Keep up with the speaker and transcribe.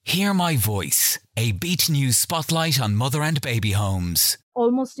Hear My Voice, a Beat News spotlight on mother and baby homes.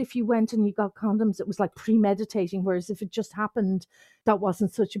 Almost if you went and you got condoms, it was like premeditating, whereas if it just happened, that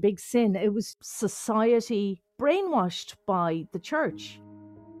wasn't such a big sin. It was society brainwashed by the church.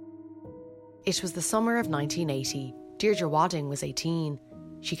 It was the summer of 1980. Deirdre Wadding was 18.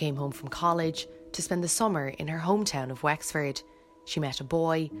 She came home from college to spend the summer in her hometown of Wexford. She met a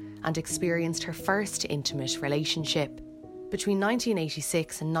boy and experienced her first intimate relationship. Between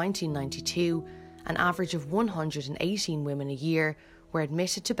 1986 and 1992, an average of 118 women a year were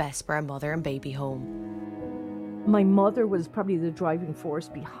admitted to Bessborough Mother and Baby Home. My mother was probably the driving force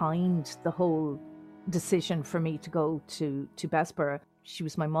behind the whole decision for me to go to Bessborough. She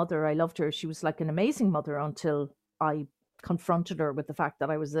was my mother. I loved her. She was like an amazing mother until I confronted her with the fact that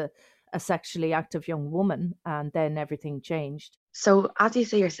I was a sexually active young woman, and then everything changed. So, as you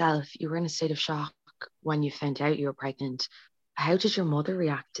say yourself, you were in a state of shock when you found out you were pregnant. How did your mother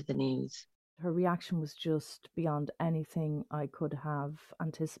react to the news? Her reaction was just beyond anything I could have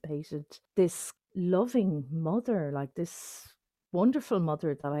anticipated. This loving mother, like this wonderful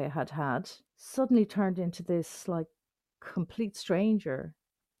mother that I had, suddenly turned into this like complete stranger,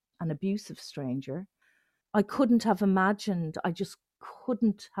 an abusive stranger. I couldn't have imagined, I just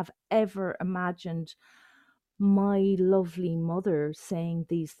couldn't have ever imagined my lovely mother saying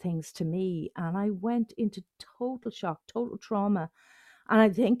these things to me. And I went into total shock, total trauma. And I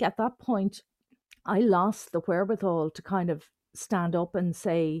think at that point, I lost the wherewithal to kind of stand up and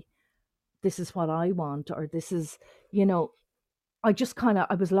say, this is what I want, or this is, I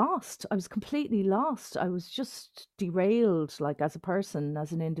was lost. I was completely lost. I was just derailed, like as a person,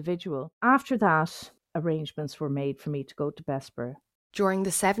 as an individual. After that, arrangements were made for me to go to Bessborough. During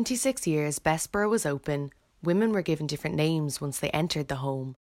the 76 years Bessborough was open, women were given different names once they entered the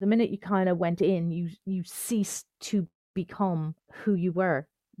home. The minute you kind of went in, you ceased to become who you were.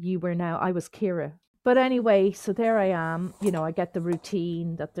 I was Kira. But anyway, so there I am. I get the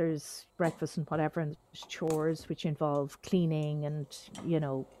routine that there's breakfast and whatever, and there's chores which involve cleaning and,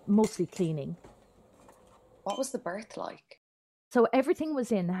 mostly cleaning. What was the birth like? So everything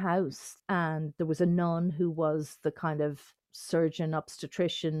was in-house, and there was a nun who was the kind of surgeon,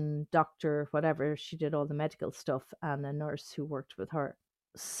 obstetrician, doctor, whatever. She did all the medical stuff, and a nurse who worked with her.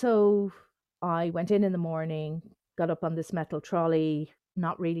 So I went in the morning, got up on this metal trolley,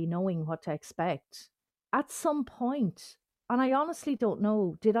 not really knowing what to expect. At some point, and I honestly don't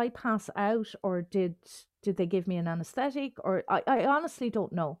know, did I pass out or did they give me an anesthetic? Or I honestly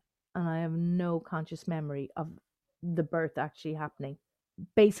don't know. And I have no conscious memory of the birth actually happening.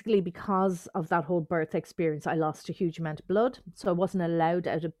 Basically, because of that whole birth experience, I lost a huge amount of blood. So I wasn't allowed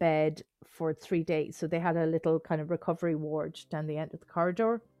out of bed for 3 days. So they had a little kind of recovery ward down the end of the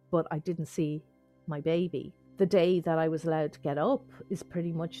corridor, but I didn't see my baby. The day that I was allowed to get up is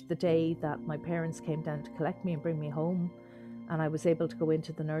pretty much the day that my parents came down to collect me and bring me home. And I was able to go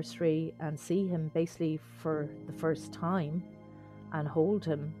into the nursery and see him basically for the first time and hold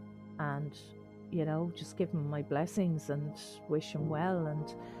him and, just give him my blessings and wish him well.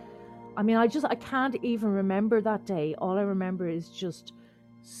 And I mean, I can't even remember that day. All I remember is just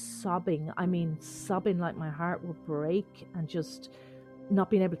sobbing. I mean, sobbing like my heart would break and just not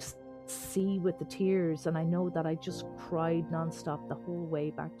being able to see with the tears. And I know that I just cried nonstop the whole way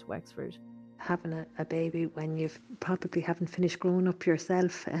back to Wexford. Having a baby when you probably haven't finished growing up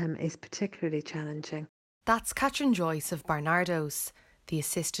yourself is particularly challenging. That's Catherine Joyce of Barnardos, the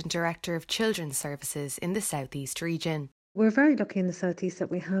Assistant Director of Children's Services in the South East region. We're very lucky in the South East that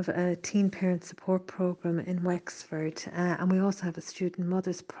we have a teen parent support programme in Wexford, and we also have a student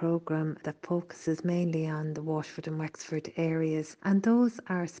mothers programme that focuses mainly on the Waterford and Wexford areas. And those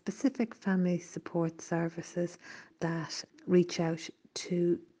are specific family support services that reach out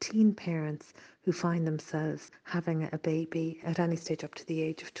to teen parents who find themselves having a baby at any stage up to the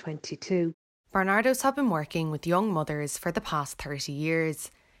age of 22. Barnardos have been working with young mothers for the past 30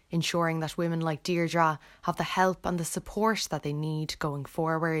 years, ensuring that women like Deirdre have the help and the support that they need going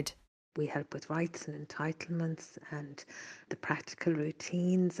forward. We help with rights and entitlements and the practical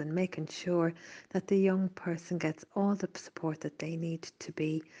routines and making sure that the young person gets all the support that they need to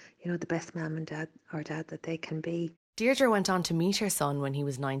be, the best mum and dad that they can be. Deirdre went on to meet her son when he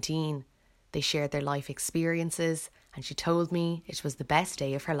was 19. They shared their life experiences and she told me it was the best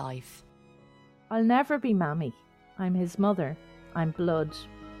day of her life. I'll never be Mammy. I'm his mother. I'm blood.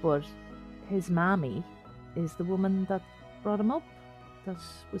 But his mammy is the woman that brought him up, that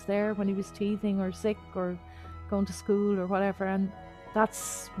was there when he was teething or sick or going to school or whatever. And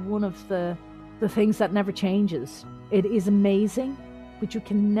that's one of the things that never changes. It is amazing, but you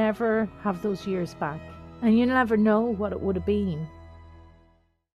can never have those years back. And you never know what it would have been